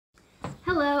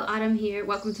Autumn here.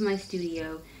 Welcome to my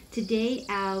studio. Today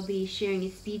I'll be sharing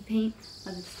a speed paint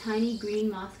of this tiny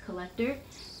green moss collector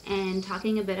and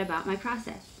talking a bit about my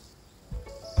process.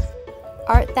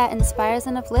 Art that Inspires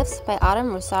and Uplifts by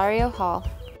Autumn Rosario Hall.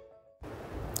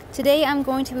 Today I'm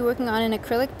going to be working on an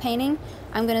acrylic painting.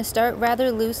 I'm going to start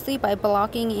rather loosely by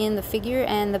blocking in the figure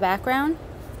and the background.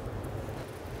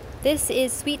 This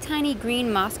is Sweet Tiny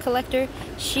Green Moss Collector.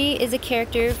 She is a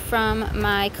character from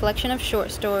my collection of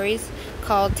short stories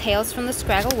called Tales from the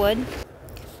Scraggle Wood.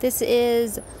 This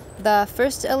is the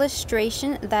first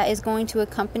illustration that is going to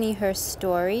accompany her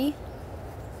story.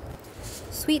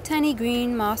 Sweet Tiny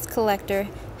Green Moss Collector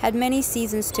had many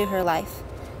seasons to her life.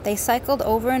 They cycled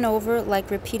over and over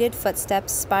like repeated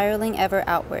footsteps, spiraling ever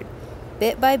outward.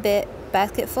 Bit by bit,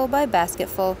 basketful by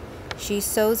basketful, she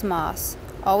sows moss,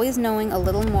 always knowing a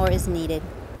little more is needed.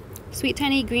 Sweet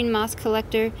Tiny Green Moss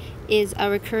Collector is a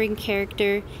recurring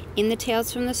character in the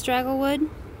Tales from the Scraggle Wood.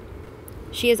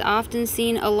 She is often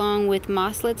seen along with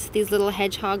mosslets, these little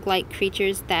hedgehog-like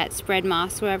creatures that spread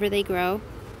moss wherever they grow.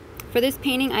 For this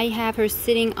painting, I have her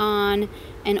sitting on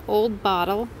an old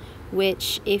bottle,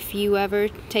 which if you ever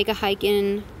take a hike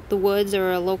in the woods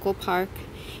or a local park,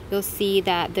 you'll see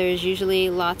that there's usually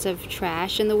lots of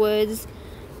trash in the woods.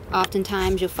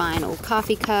 Oftentimes you'll find old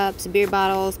coffee cups, beer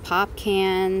bottles, pop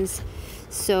cans.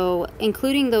 So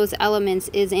including those elements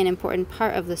is an important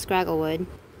part of the Scraggle Wood,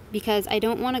 because I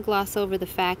don't want to gloss over the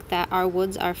fact that our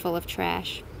woods are full of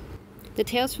trash. The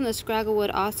Tales from the Scraggle Wood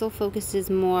also focuses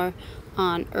more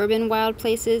on urban wild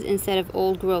places instead of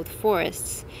old growth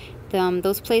forests.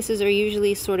 Those places are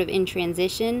usually sort of in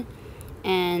transition,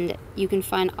 and you can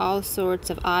find all sorts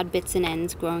of odd bits and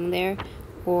ends growing there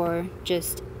or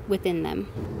just within them.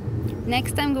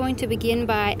 Next, I'm going to begin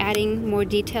by adding more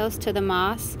details to the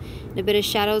moss, a bit of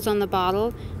shadows on the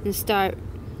bottle, and start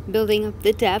building up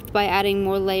the depth by adding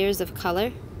more layers of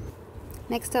color.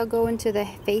 Next, I'll go into the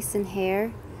face and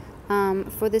hair.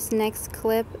 For this next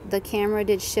clip, the camera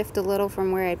did shift a little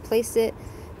from where I placed it,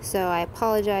 so I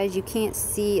apologize. You can't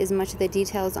see as much of the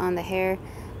details on the hair,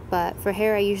 but for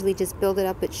hair I usually just build it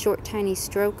up with short tiny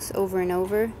strokes over and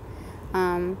over.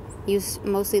 Use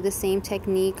mostly the same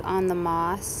technique on the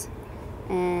moss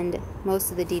and most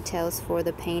of the details for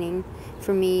the painting.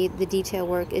 For me, the detail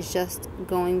work is just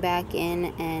going back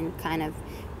in and kind of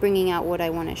bringing out what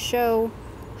I want to show,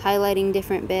 highlighting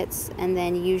different bits, and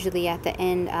then usually at the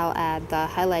end I'll add the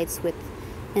highlights with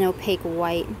an opaque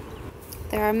white.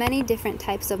 There are many different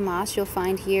types of moss you'll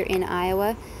find here in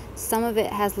Iowa. Some of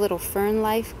it has little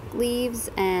fern-like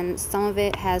leaves and some of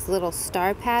it has little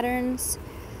star patterns.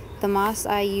 The moss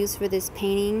I use for this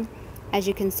painting, as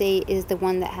you can see, is the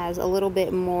one that has a little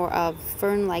bit more of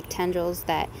fern-like tendrils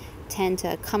that tend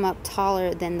to come up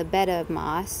taller than the bed of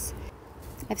moss.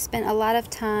 I've spent a lot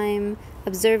of time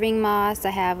observing moss.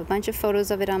 I have a bunch of photos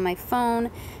of it on my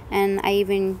phone, and I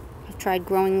even have tried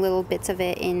growing little bits of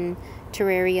it in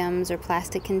terrariums or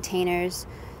plastic containers.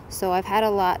 So I've had a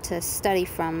lot to study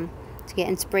from to get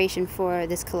inspiration for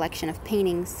this collection of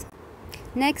paintings.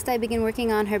 Next, I begin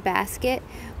working on her basket,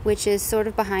 which is sort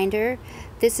of behind her.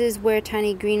 This is where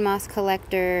Tiny Green Moss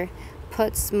Collector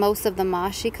puts most of the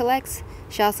moss she collects.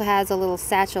 She also has a little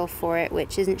satchel for it,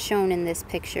 which isn't shown in this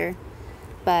picture.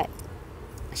 But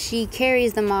she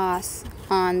carries the moss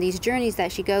on these journeys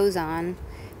that she goes on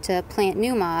to plant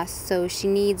new moss, so she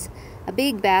needs a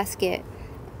big basket,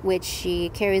 which she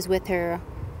carries with her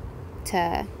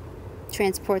to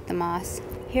transport the moss.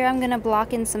 Here I'm going to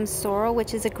block in some sorrel,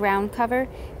 which is a ground cover.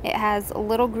 It has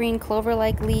little green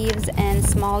clover-like leaves and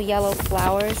small yellow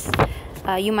flowers.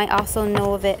 You might also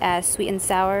know of it as sweet and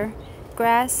sour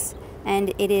grass,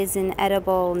 and it is an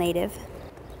edible native.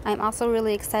 I'm also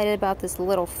really excited about this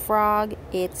little frog.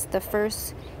 It's the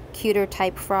first cuter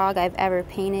type frog I've ever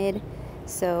painted,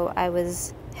 so I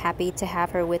was happy to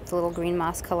have her with the little green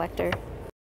moss collector.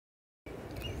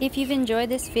 If you've enjoyed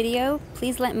this video,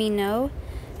 please let me know.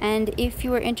 And if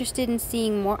you are interested in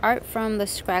seeing more art from the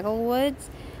Scraggle Woods,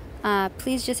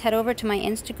 please just head over to my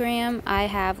Instagram. I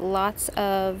have lots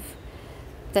of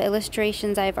the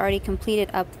illustrations I've already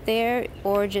completed up there,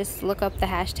 or just look up the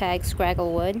hashtag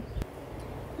ScraggleWood.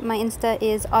 My Insta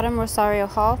is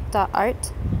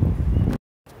autumnrosariohall.art.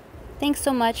 Thanks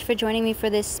so much for joining me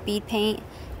for this speed paint.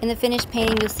 In the finished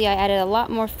painting, you'll see I added a lot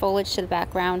more foliage to the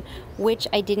background, which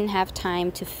I didn't have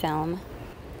time to film.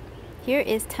 Here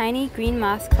is Tiny Green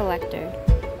Moss Collector.